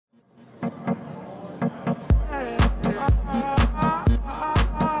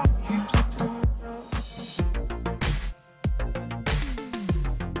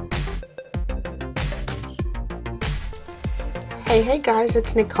Hey guys,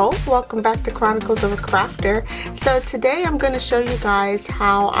 it's Nicole. Welcome back to Chronicles of a Crafter. So today I'm going to show you guys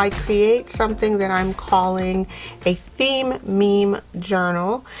how I create something that I'm calling a theme meme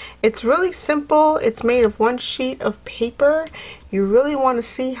journal. It's really simple. It's made of one sheet of paper. You really want to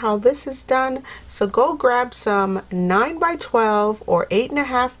see how this is done, so go grab some 9 by 12 or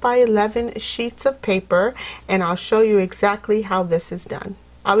 8.5 by 11 sheets of paper and I'll show you exactly how this is done.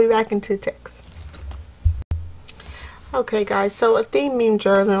 I'll be back in 2 ticks. Okay guys, so a theme meme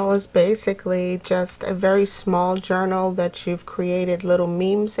journal is basically just a very small journal that you've created little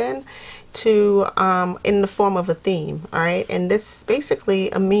memes in the form of a theme. Alright, and this basically,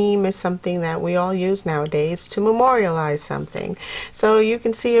 a meme is something that we all use nowadays to memorialize something. So you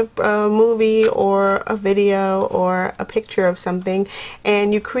can see a movie or a video or a picture of something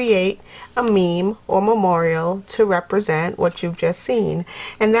and you create a meme or memorial to represent what you've just seen,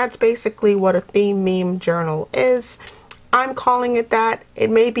 and that's basically what a theme meme journal is. I'm calling it that. It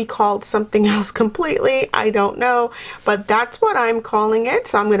may be called something else completely, I don't know, but that's what I'm calling it.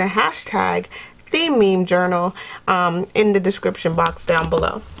 So I'm going to hashtag theme meme journal in the description box down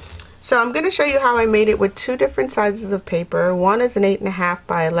below. So I'm going to show you how I made it with 2 different sizes of paper. One is an 8.5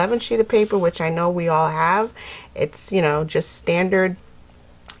 by 11 sheet of paper, which I know we all have. It's, you know, just standard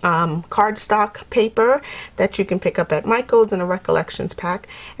cardstock paper that you can pick up at Michael's in a recollections pack,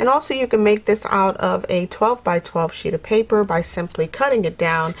 and also you can make this out of a 12 by 12 sheet of paper by simply cutting it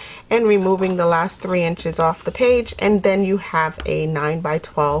down and removing the last 3 inches off the page, and then you have a 9 by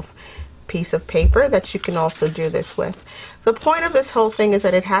 12 piece of paper that you can also do this with. The point of this whole thing is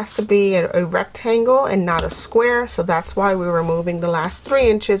that it has to be a rectangle and not a square, so that's why we're removing the last 3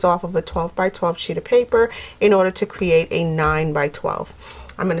 inches off of a 12 by 12 sheet of paper in order to create a 9 by 12.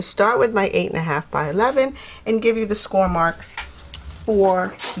 I'm going to start with my 8.5 by 11 and give you the score marks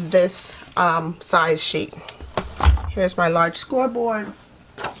for this size sheet. Here's my large scoreboard.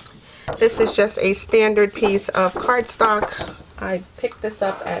 This is just a standard piece of cardstock. I picked this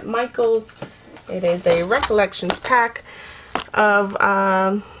up at Michael's. It is a recollections pack of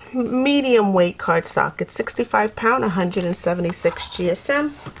medium weight cardstock. It's 65 pound, 176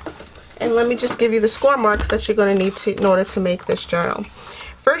 GSMs. And let me just give you the score marks that you're going to need in order to make this journal.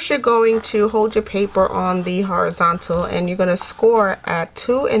 First, you're going to hold your paper on the horizontal and you're going to score at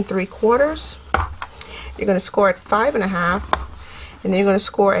 2 3/4. You're going to score at 5.5, and then you're going to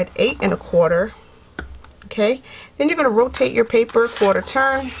score at 8 1/4. Okay, then you're going to rotate your paper 1/4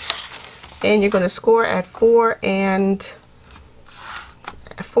 turn and you're going to score at 4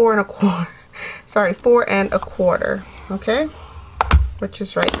 1/4. Sorry, 4 1/4. Okay, which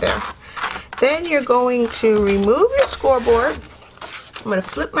is right there. Then you're going to remove your scoreboard. I'm going to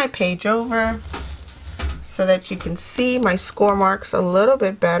flip my page over so that you can see my score marks a little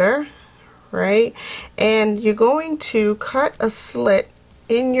bit better, right? And you're going to cut a slit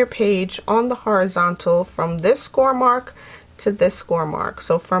in your page on the horizontal from this score mark to this score mark.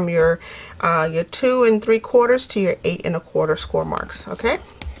 So from your 2 3/4 to your 8 1/4 score marks, okay?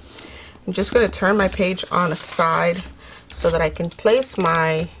 I'm just going to turn my page on a side so that I can place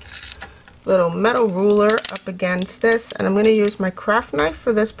my little metal ruler up against this, and I'm going to use my craft knife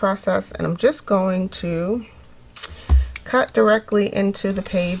for this process, and I'm just going to cut directly into the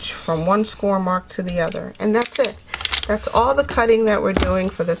page from one score mark to the other, and that's it. That's all the cutting that we're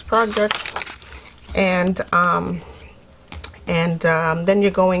doing for this project. And then you're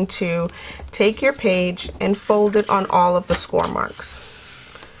going to take your page and fold it on all of the score marks.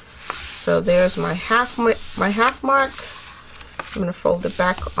 So there's my half mark. I'm going to fold it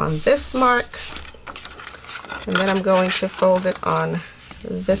back on this mark, and then I'm going to fold it on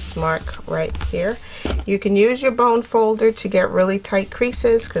this mark right here. You can use your bone folder to get really tight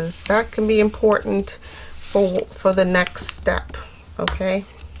creases, because that can be important for the next step. Okay,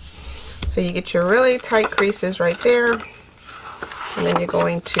 so you get your really tight creases right there, and then you're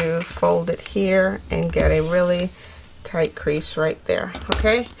going to fold it here and get a really tight crease right there.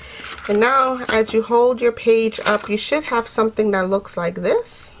 Okay, and now as you hold your page up, you should have something that looks like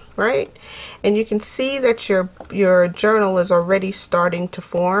this, right? And you can see that your journal is already starting to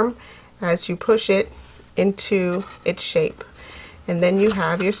form as you push it into its shape, and then you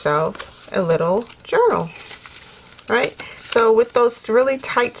have yourself a little journal, right? So with those really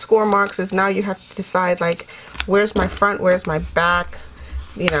tight score marks, is now you have to decide, like, where's my front, where's my back,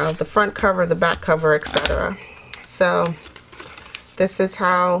 you know, the front cover, the back cover, etc. So this is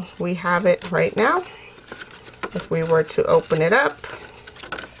how we have it right now. If we were to open it up,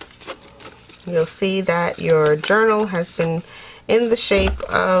 you'll see that your journal has been in the shape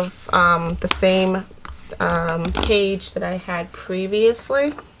of the same page that I had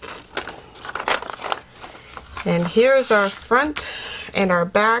previously. And here is our front and our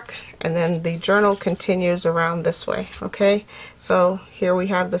back, and then the journal continues around this way. Okay, so here we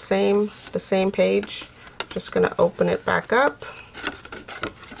have the same page. Just gonna open it back up.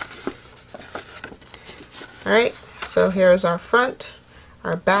 All right, so here's our front,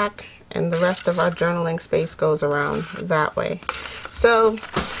 our back, and the rest of our journaling space goes around that way. So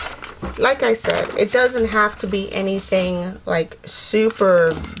like I said, it doesn't have to be anything like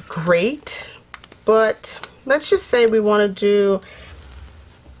super great, but let's just say we want to do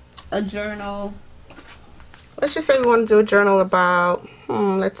a journal. Let's just say we want to do a journal about,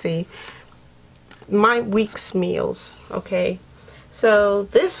 let's see, my week's meals. Okay, so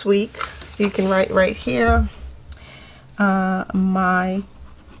this week you can write right here, my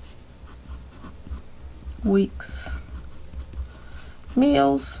week's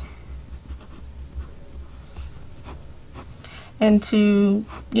meals. And to,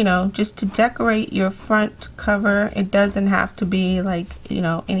 you know, just to decorate your front cover, it doesn't have to be like, you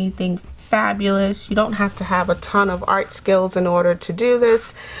know, anything fabulous. You don't have to have a ton of art skills in order to do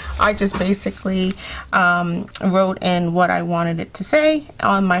this. I just basically wrote in what I wanted it to say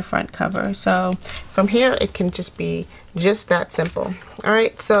on my front cover. So from here, it can just be just that simple. All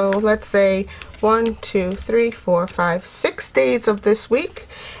right, so let's say 1, 2, 3, 4, 5, 6 days of this week.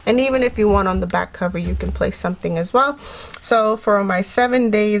 And even if you want on the back cover, you can place something as well. So for my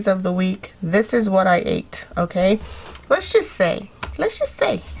 7 days of the week, this is what I ate. Okay, let's just say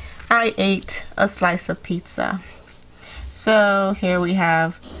I ate a slice of pizza. So here we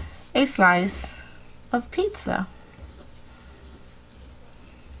have a slice of pizza,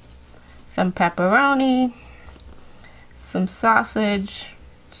 some pepperoni, some sausage,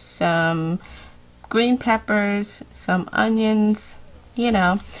 some green peppers, some onions. You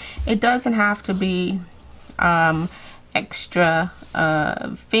know, it doesn't have to be extra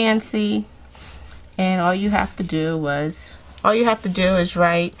fancy, and all you have to do is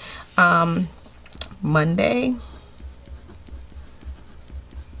write Monday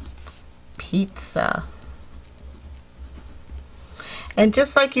pizza. And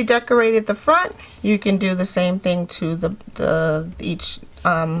just like you decorated the front, you can do the same thing to each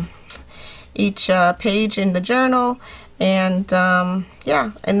page in the journal, and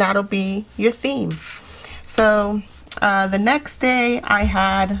yeah, and that'll be your theme. So the next day I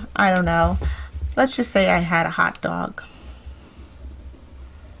had, I don't know, let's just say I had a hot dog.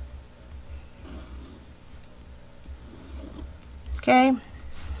 Okay,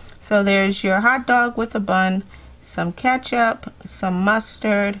 so there's your hot dog with a bun, some ketchup, some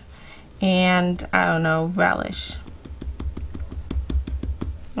mustard, and I don't know, relish.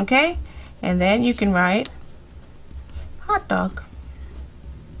 Okay, and then you can write hot dog.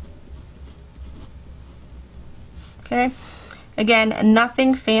 Okay, again,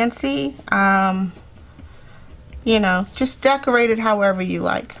 nothing fancy. You know, just decorate it however you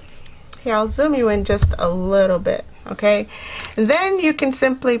like. Here, I'll zoom you in just a little bit. Okay, and then you can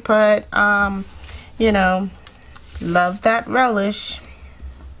simply put you know, love that relish.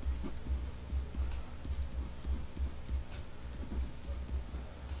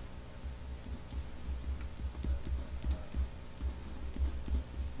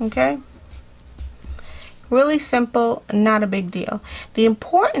 Okay, really simple, not a big deal. The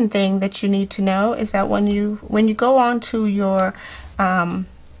important thing that you need to know is that when you go on to your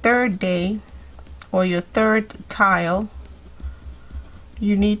third day or your third tile,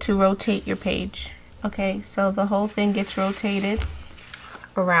 you need to rotate your page. Okay, so the whole thing gets rotated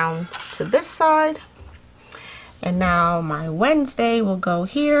around to this side. And now my Wednesday will go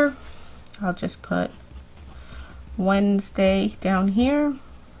here. I'll just put Wednesday down here.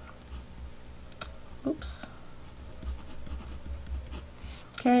 Oops.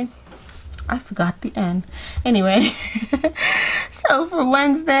 Okay, I forgot the N. Anyway, so for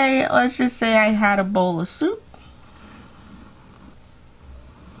Wednesday, let's just say I had a bowl of soup.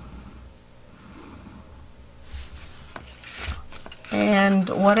 And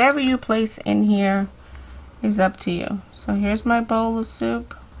whatever you place in here is up to you. So here's my bowl of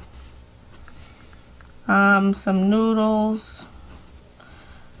soup. Some noodles.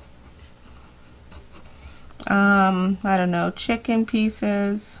 I don't know, chicken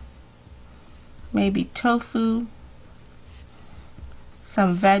pieces, maybe tofu,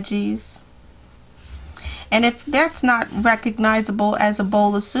 some veggies. And if that's not recognizable as a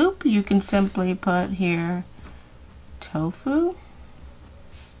bowl of soup, you can simply put here tofu,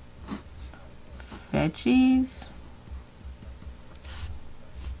 veggies,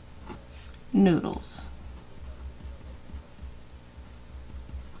 noodles.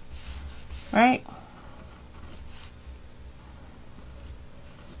 Right?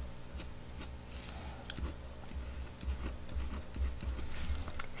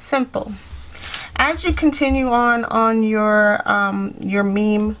 Simple. As you continue on your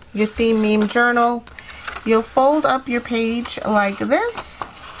theme meme journal, you'll fold up your page like this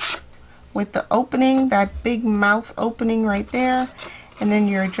with the opening, that big mouth opening right there, and then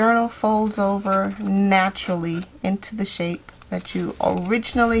your journal folds over naturally into the shape that you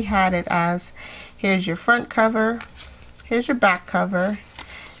originally had it as. Here's your front cover, here's your back cover,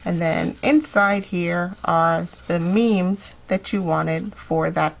 and then inside here are the memes that you wanted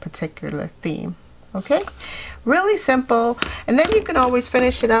for that particular theme. Okay, really simple. And then you can always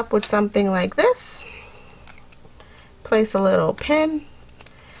finish it up with something like this. Place a little pin,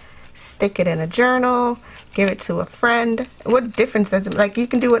 stick it in a journal, give it to a friend. What difference does it make? Like, you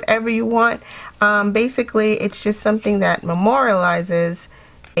can do whatever you want. Basically, it's just something that memorializes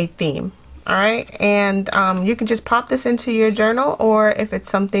a theme. All right, and you can just pop this into your journal, or if it's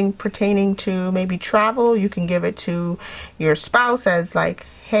something pertaining to maybe travel, you can give it to your spouse as like,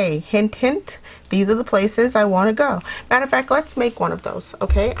 hey, hint, hint, these are the places I want to go. Matter of fact, let's make one of those.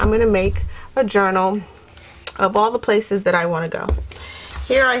 Okay, I'm going to make a journal of all the places that I want to go.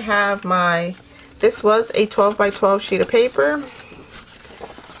 Here I have this was a 12 by 12 sheet of paper,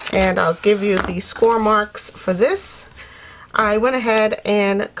 and I'll give you the score marks for this. I went ahead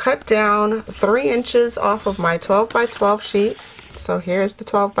and cut down 3 inches off of my 12 by 12 sheet. So here's the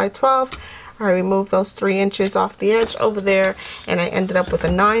 12 by 12. I removed those 3 inches off the edge over there, and I ended up with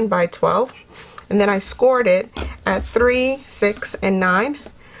a 9 by 12. And then I scored it at 3, 6, and 9.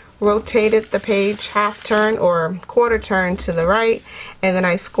 Rotated the page half turn or quarter turn to the right, and then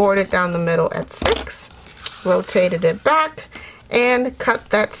I scored it down the middle at 6. Rotated it back and cut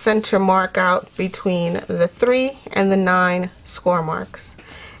that center mark out between the 3 and the 9 score marks.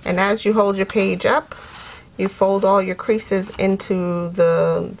 And as you hold your page up, you fold all your creases into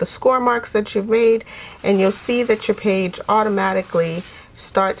the score marks that you've made, and you'll see that your page automatically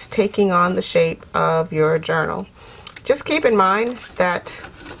starts taking on the shape of your journal. Just keep in mind that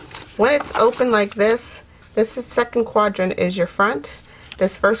when it's open like this second quadrant is your front,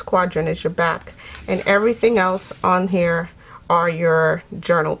 this first quadrant is your back, and everything else on here are your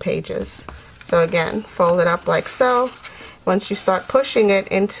journal pages. So again, fold it up like so. Once you start pushing it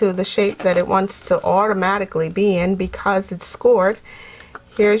into the shape that it wants to automatically be in because it's scored,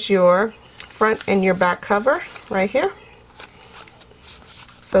 here's your front and your back cover right here.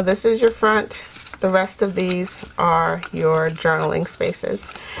 So this is your front. The rest of these are your journaling spaces.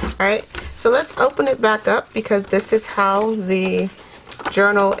 All right, so let's open it back up because this is how the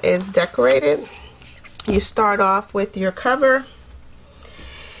journal is decorated. You start off with your cover,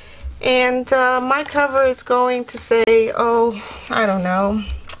 and my cover is going to say, oh, I don't know,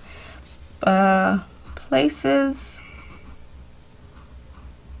 places,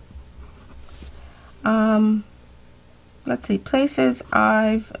 let's see, places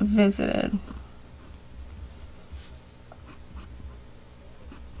I've visited.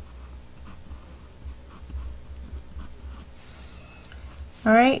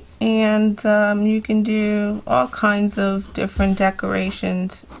 All right, and you can do all kinds of different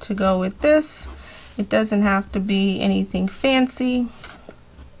decorations to go with this. It doesn't have to be anything fancy.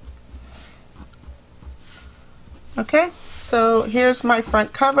 Okay, so here's my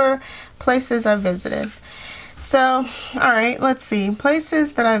front cover, places I visited. So, all right, let's see,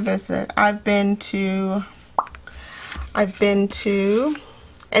 places that I visited. I've been to,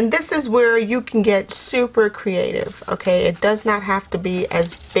 and this is where you can get super creative, okay? It does not have to be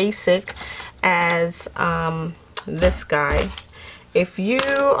as basic as this guy. If you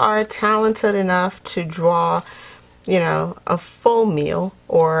are talented enough to draw, you know, a full meal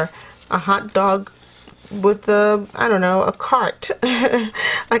or a hot dog with a, I don't know, a cart,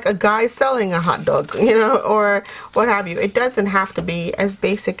 like a guy selling a hot dog, you know, or what have you. It doesn't have to be as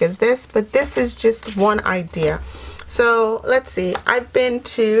basic as this, but this is just one idea. So let's see, I've been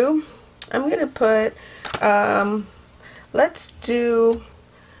to, I'm going to put, let's do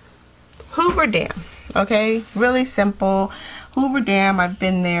Hoover Dam, okay? Really simple. Hoover Dam, I've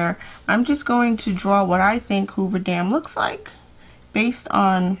been there. I'm just going to draw what I think Hoover Dam looks like based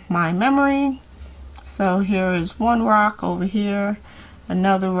on my memory. So here is one rock over here,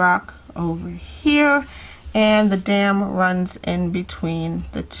 another rock over here, and the dam runs in between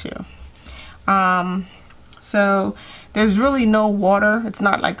the two. So there's really no water. It's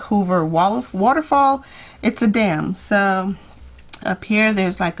not like Hoover waterfall. It's a dam. So up here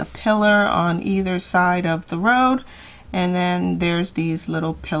there's like a pillar on either side of the road, and then there's these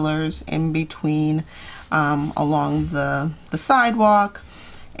little pillars in between along the sidewalk.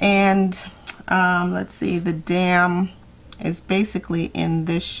 And let's see, the dam is basically in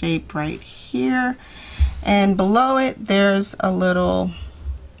this shape right here, and below it there's a little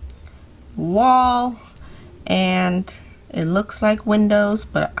wall, and it looks like windows,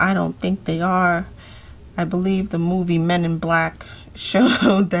 but I don't think they are. I believe the movie Men in Black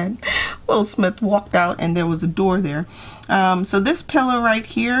showed that Will Smith walked out and there was a door there. So this pillar right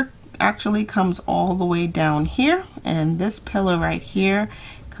here actually comes all the way down here, and this pillar right here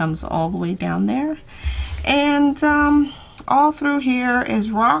comes all the way down there, and all through here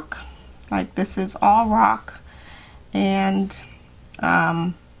is rock. Like, this is all rock, and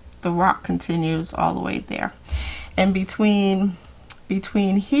the rock continues all the way there, and between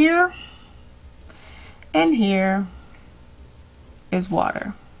here and here is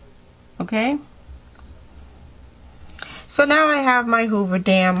water. Okay, so now I have my Hoover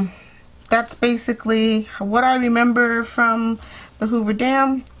Dam. That's basically what I remember from the Hoover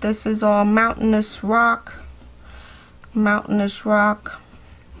Dam. This is all mountainous rock,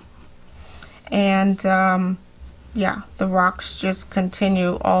 and yeah, the rocks just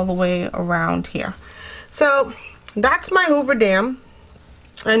continue all the way around here. So that's my Hoover Dam.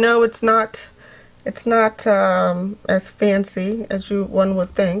 I know it's not as fancy as one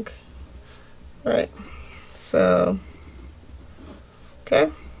would think, right? So okay,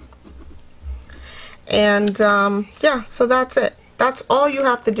 and yeah, so that's it. That's all you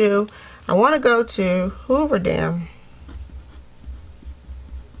have to do. I want to go to Hoover Dam,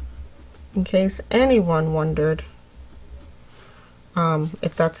 in case anyone wondered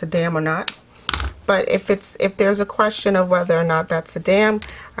if that's a dam or not. But if there's a question of whether or not that's a dam,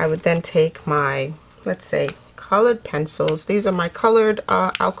 I would then take my, let's say, colored pencils. These are my colored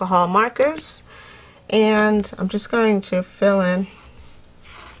alcohol markers, and I'm just going to fill in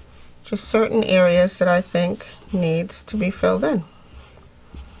just certain areas that I think needs to be filled in.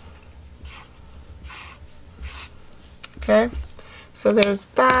 Okay, so there's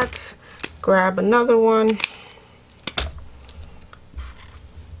that. Grab another one.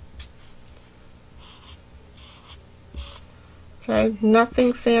 Okay,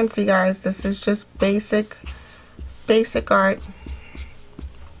 nothing fancy, guys. This is just basic art.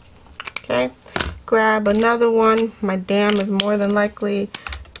 Okay, grab another one. My dam is more than likely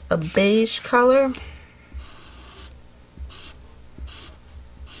a beige color.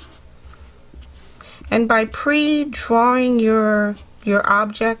 And by pre-drawing your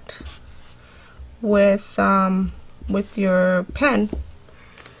object with your pen,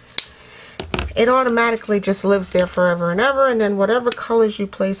 it automatically just lives there forever and ever, and then whatever colors you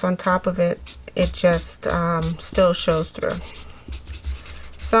place on top of it, it just still shows through.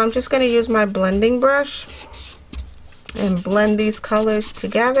 So I'm just going to use my blending brush and blend these colors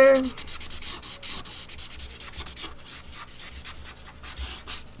together.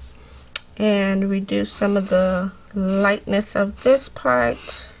 And reduce some of the lightness of this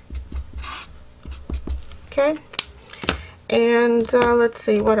part. Okay, and let's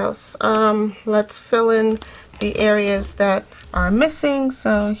see what else. Let's fill in the areas that are missing.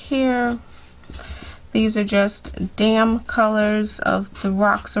 So here, these are just dam colors of the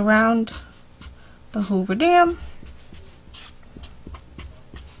rocks around the Hoover Dam.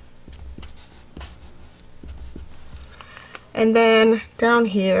 And then down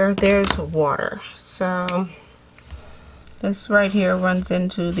here, there's water. So this right here runs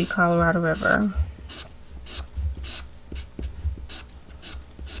into the Colorado River.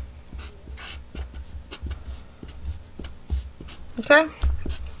 Okay,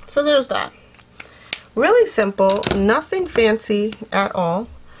 so there's that. Really simple, nothing fancy at all.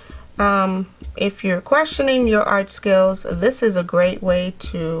 If you're questioning your art skills, this is a great way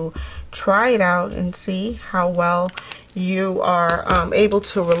to try it out and see how well you are able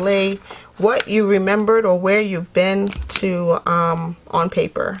to relay what you remembered or where you've been to on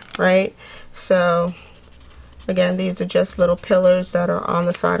paper, right? So again, these are just little pillars that are on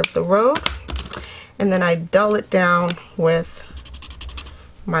the side of the road, and then I dull it down with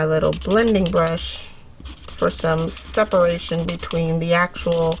my little blending brush for some separation between the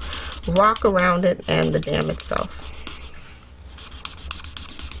actual rock around it and the dam itself.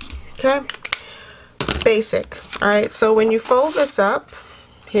 Okay, basic. All right, so when you fold this up,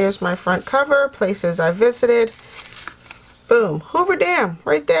 here's my front cover, places I visited. Boom, Hoover Dam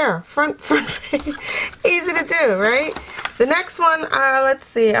right there, front. Easy to do, right? The next one, let's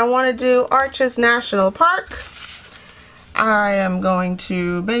see, I want to do Arches National Park. I am going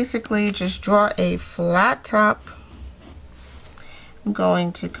to basically just draw a flat top. I'm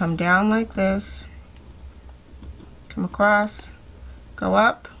going to come down like this, come across, go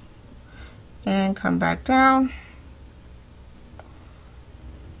up, and come back down.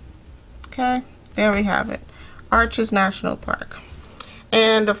 Okay, there we have it. Arches National Park.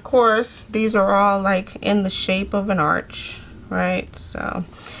 And of course, these are all like in the shape of an arch, right? So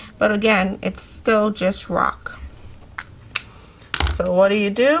but again, it's still just rock. So what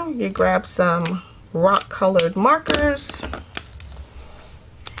do? You grab some rock colored markers,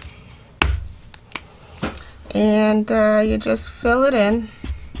 and you just fill it in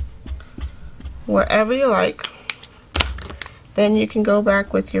wherever you like. Then you can go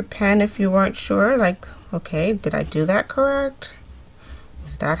back with your pen if you weren't sure, like, okay, did I do that correct?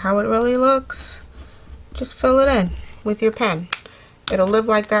 Is that how it really looks? Just fill it in with your pen. It'll live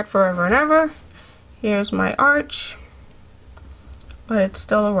like that forever and ever. Here's my arch, but it's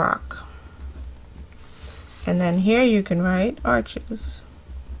still a rock. And then here you can write arches.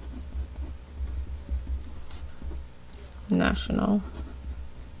 National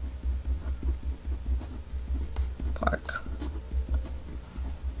Park.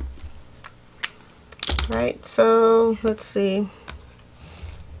 Right, so let's see.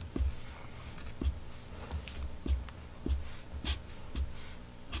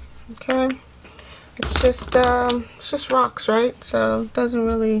 Okay, it's just rocks, right? So it doesn't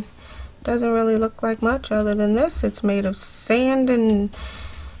really look like much other than this. It's made of sand and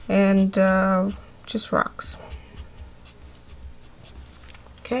just rocks.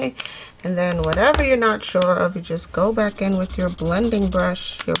 Okay, and then whatever you're not sure of, you just go back in with your blending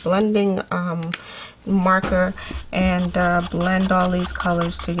brush, your blending marker, and blend all these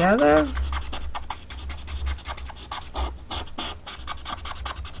colors together.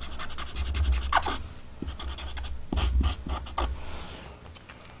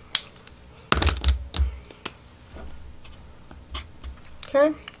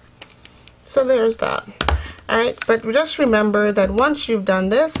 Okay, so there's that. Alright, but just remember that once you've done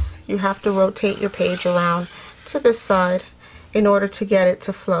this, you have to rotate your page around to this side in order to get it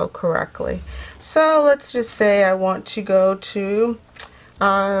to flow correctly. So let's just say I want to go to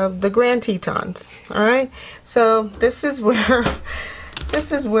the Grand Tetons. Alright, so this is where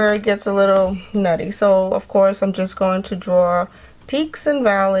it gets a little nutty. So of course I'm just going to draw peaks and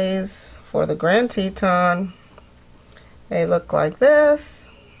valleys for the Grand Teton. They look like this.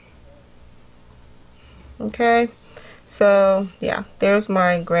 Okay, so yeah, there's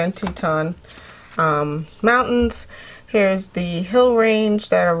my Grand Teton mountains. Here's the hill range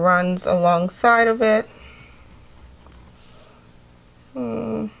that runs alongside of it.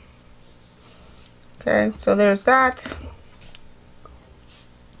 Okay, so there's that.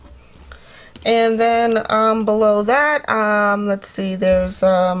 And then below that, let's see, there's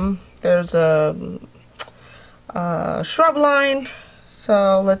a shrub line.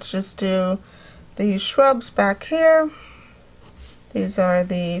 So let's just do these shrubs back here. These are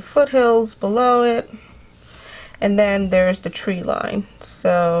the foothills below it. And then there's the tree line.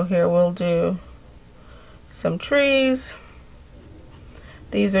 So here we'll do some trees.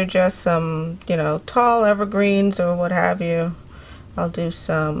 These are just some, you know, tall evergreens or what have you. I'll do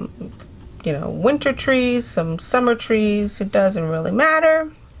some, you know, winter trees, some summer trees. It doesn't really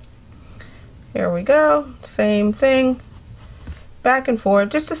matter. Here we go. Same thing. Back and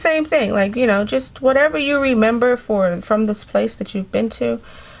forth, just the same thing, like, you know, just whatever you remember from this place that you've been to.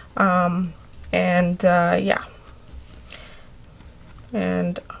 Yeah,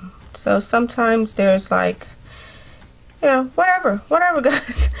 and so sometimes there's like, you know, whatever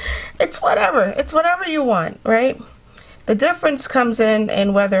guys, it's whatever you want, right? The difference comes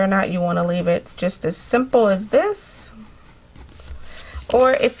in whether or not you want to leave it just as simple as this,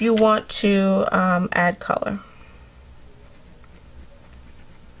 or if you want to add color.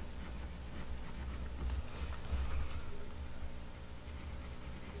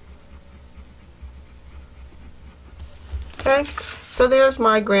 Okay, so there's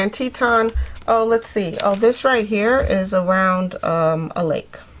my Grand Teton. Oh, let's see. Oh, this right here is around a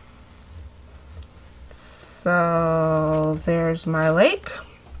lake. So there's my lake.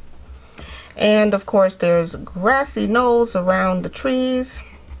 And of course there's grassy knolls around the trees.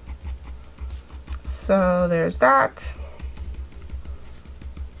 So there's that.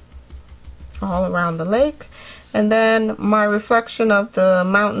 All around the lake. And then my reflection of the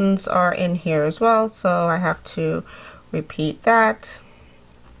mountains are in here as well. So I have to repeat that.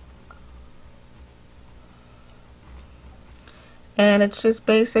 And it's just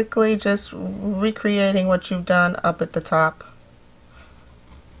basically just recreating what you've done up at the top.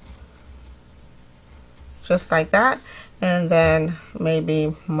 Just like that. And then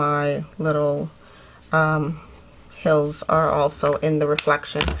maybe my little hills are also in the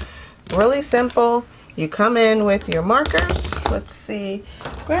reflection. Really simple. You come in with your markers. Let's see.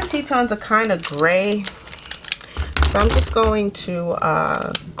 Grand Tetons are kind of gray. So I'm just going to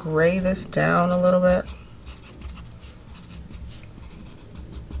gray this down a little bit.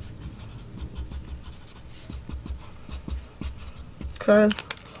 Okay.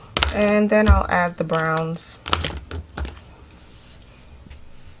 And then I'll add the browns.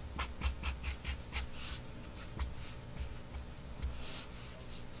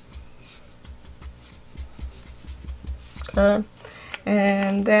 Okay,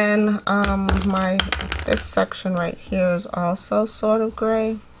 and then this section right here is also sort of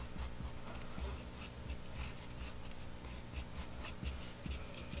gray.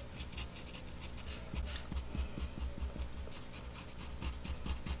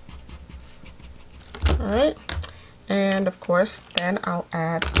 All right, and of course then I'll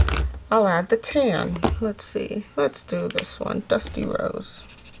add the tan. Let's see, let's do this one, Dusty Rose.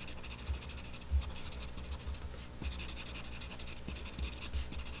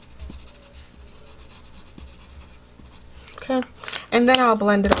 Okay, and then I'll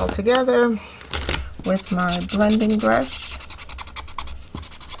blend it all together with my blending brush.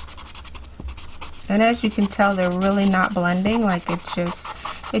 And as you can tell, they're really not blending, like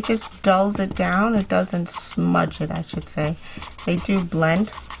it just dulls it down. It doesn't smudge it, I should say. They do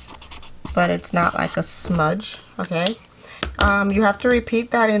blend, but it's not like a smudge, okay? You have to repeat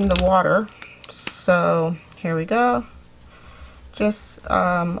that in the water. So here we go. Just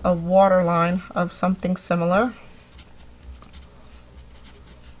a water line of something similar.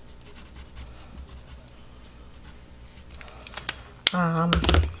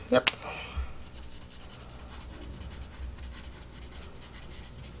 Yep.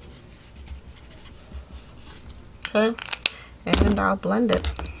 Okay, and I'll blend it.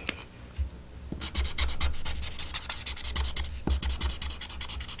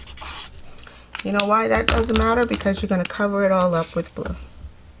 You know why that doesn't matter? Because you're going to cover it all up with blue.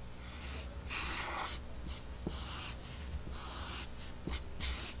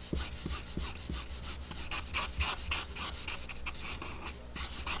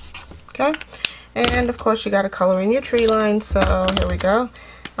 Okay, and of course you got to color in your tree line, so here we go.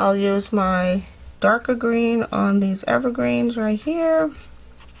 I'll use my darker green on these evergreens right here.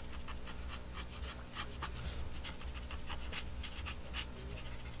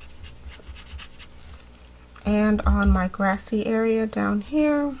 And on my grassy area down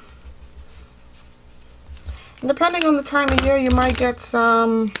here. And depending on the time of year, you might get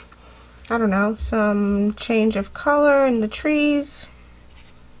some, I don't know, some change of color in the trees.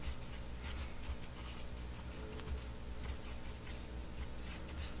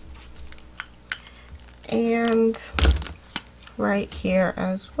 And right here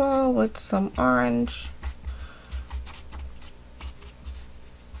as well with some orange.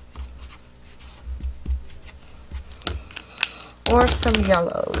 Or some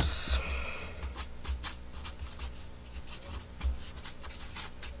yellows.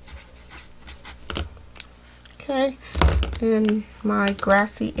 Okay, in my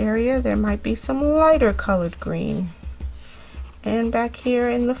grassy area there might be some lighter colored green. And back here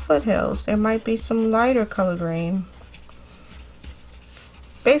in the foothills, there might be some lighter color green.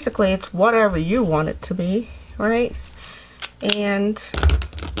 Basically, it's whatever you want it to be, right? And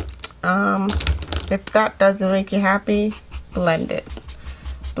if that doesn't make you happy, blend it.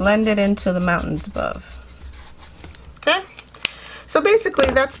 Blend it into the mountains above. Okay? So basically,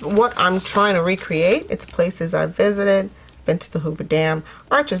 that's what I'm trying to recreate. It's places I've visited. Been to the Hoover Dam,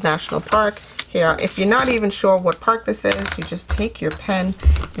 Arches National Park. Here, if you're not even sure what park this is, you just take your pen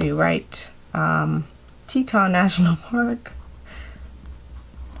and you write Teton National Park.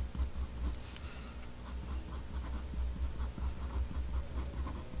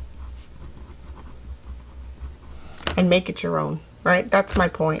 And make it your own, right? That's my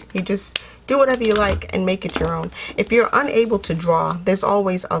point. You just do whatever you like and make it your own. If you're unable to draw, there's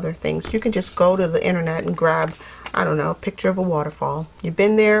always other things. You can just go to the internet and grab, I don't know, a picture of a waterfall. You've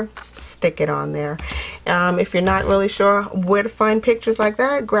been there, stick it on there. If you're not really sure where to find pictures like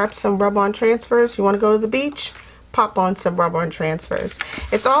that, grab some rub-on transfers. You want to go to the beach? Pop on some rub-on transfers.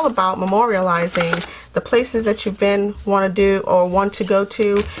 It's all about memorializing the places that you've been, want to do, or want to go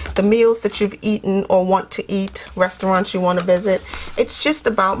to, the meals that you've eaten or want to eat, restaurants you want to visit. It's just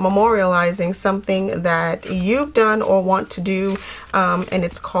about memorializing something that you've done or want to do, and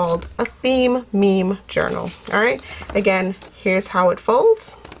it's called a theme meme journal. All right, again, here's how it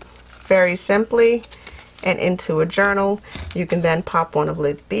folds, very simply, and into a journal. You can then pop one of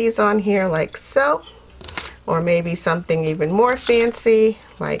these on here like so, or maybe something even more fancy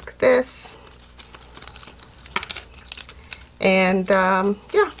like this. And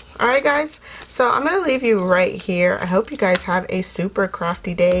yeah, Alright guys, so I'm going to leave you right here. I hope you guys have a super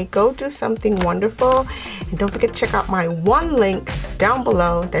crafty day. Go do something wonderful, and don't forget to check out my one link down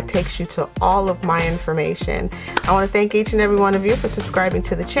below that takes you to all of my information. I want to thank each and every one of you for subscribing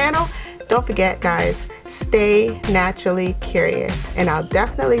to the channel. Don't forget guys, stay naturally curious, and I'll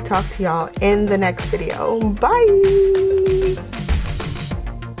definitely talk to y'all in the next video. Bye!